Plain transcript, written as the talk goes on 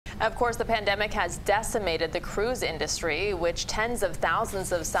Of course, the pandemic has decimated the cruise industry, which tens of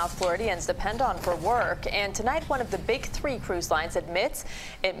thousands of South Floridians depend on for work. And tonight, one of the big three cruise lines admits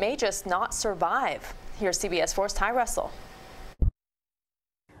it may just not survive. Here's CBS 4's Ty Russell.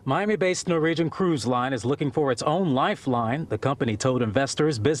 Miami-based Norwegian Cruise Line is looking for its own lifeline. The company told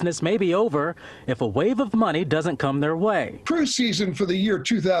investors business may be over if a wave of money doesn't come their way. Cruise season for the year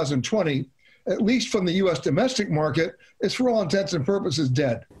 2020, at least from the U.S. domestic market, is for all intents and purposes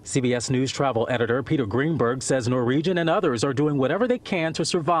dead. CBS News travel editor Peter Greenberg says Norwegian and others are doing whatever they can to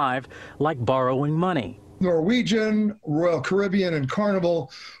survive, like borrowing money. Norwegian, Royal Caribbean, and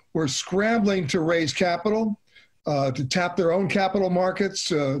Carnival were scrambling to raise capital, to tap their own capital markets,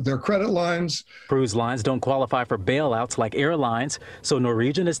 their credit lines. Cruise lines don't qualify for bailouts like airlines, so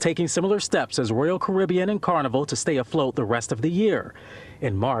Norwegian is taking similar steps as Royal Caribbean and Carnival to stay afloat the rest of the year.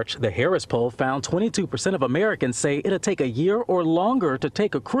 In March, the Harris poll found 22% of Americans say it'll take a year or longer to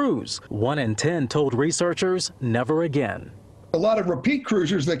take a cruise. 1 in 10 told researchers never again. A lot of repeat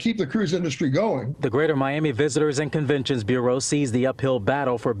cruisers that keep the cruise industry going. The Greater Miami Visitors and Conventions Bureau sees the uphill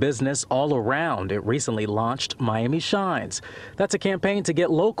battle for business all around. It recently launched Miami Shines. That's a campaign to get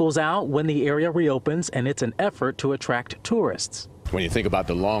locals out when the area reopens, and it's an effort to attract tourists. When you think about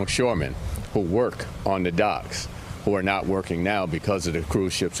the longshoremen who work on the docks, who are not working now because of the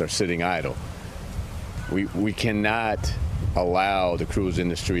cruise ships are sitting idle, we cannot allow the cruise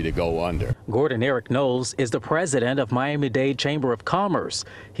industry to go under. Gordon Eric Knowles is the president of Miami-Dade Chamber of Commerce.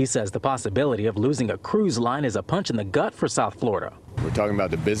 He says the possibility of losing a cruise line is a punch in the gut for South Florida. We're talking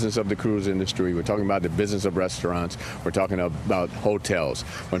about the business of the cruise industry. We're talking about the business of restaurants. We're talking about hotels.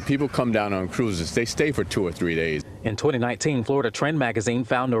 When people come down on cruises, they stay for 2 or 3 days. In 2019, Florida Trend magazine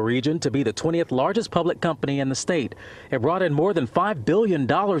found Norwegian to be the 20th largest public company in the state. It brought in more than $5 billion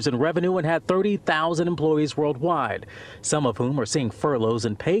in revenue and had 30,000 employees worldwide, some of whom are seeing furloughs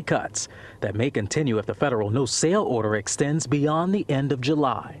and pay cuts that may continue if the federal no-sail order extends beyond the end of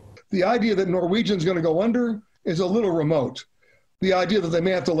July. The idea that Norwegian's going to go under is a little remote. The idea that they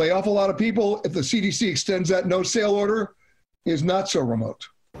may have to lay off a lot of people if the CDC extends that no-sail order is not so remote.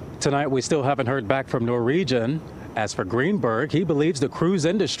 Tonight, we still haven't heard back from Norwegian. As for Greenberg, he believes the cruise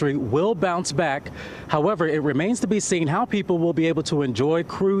industry will bounce back. However, it remains to be seen how people will be able to enjoy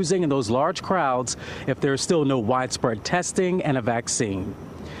cruising in those large crowds if there's still no widespread testing and a vaccine.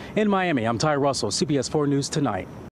 In Miami, I'm Ty Russell, CBS 4 News Tonight.